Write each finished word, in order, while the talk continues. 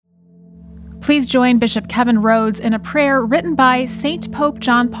Please join Bishop Kevin Rhoades in a prayer written by Saint Pope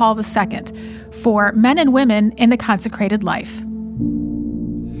John Paul II for men and women in the consecrated life.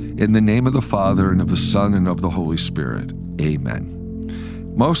 In the name of the Father, and of the Son, and of the Holy Spirit.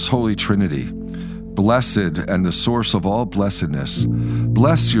 Amen. Most Holy Trinity, blessed and the source of all blessedness,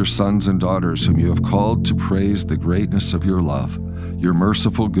 bless your sons and daughters whom you have called to praise the greatness of your love, your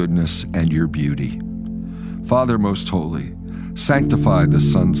merciful goodness, and your beauty. Father most holy, sanctify the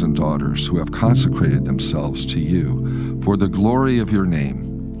sons and daughters who have consecrated themselves to you for the glory of your name.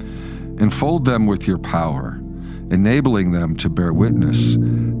 Enfold them with your power, enabling them to bear witness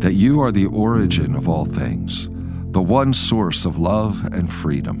that you are the origin of all things, the one source of love and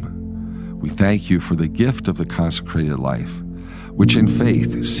freedom. We thank you for the gift of the consecrated life, which in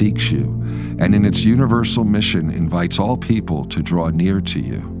faith seeks you, and in its universal mission invites all people to draw near to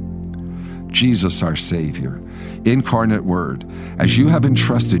you. Jesus, our Savior, incarnate Word, as you have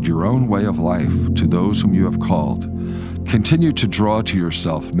entrusted your own way of life to those whom you have called, continue to draw to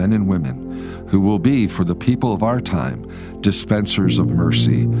yourself men and women who will be, for the people of our time, dispensers of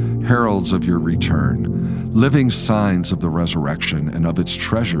mercy, heralds of your return, living signs of the resurrection and of its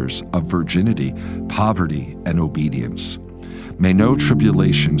treasures of virginity, poverty, and obedience. May no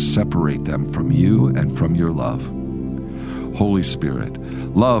tribulation separate them from you and from your love. Holy Spirit,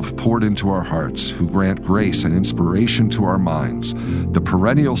 love poured into our hearts, who grant grace and inspiration to our minds, the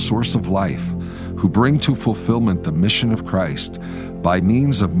perennial source of life, who bring to fulfillment the mission of Christ by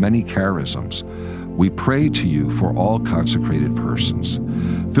means of many charisms, we pray to you for all consecrated persons.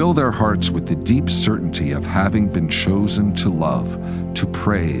 Fill their hearts with the deep certainty of having been chosen to love, to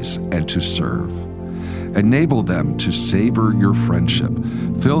praise, and to serve. Enable them to savor your friendship.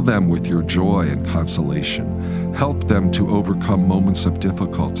 Fill them with your joy and consolation. Help them to overcome moments of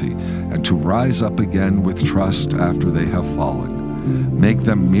difficulty and to rise up again with trust after they have fallen. Make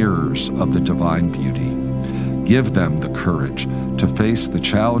them mirrors of the divine beauty. Give them the courage to face the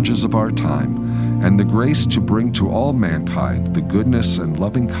challenges of our time and the grace to bring to all mankind the goodness and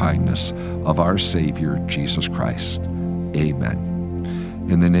loving kindness of our Savior, Jesus Christ. Amen.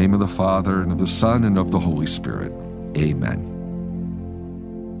 In the name of the Father, and of the Son, and of the Holy Spirit. Amen.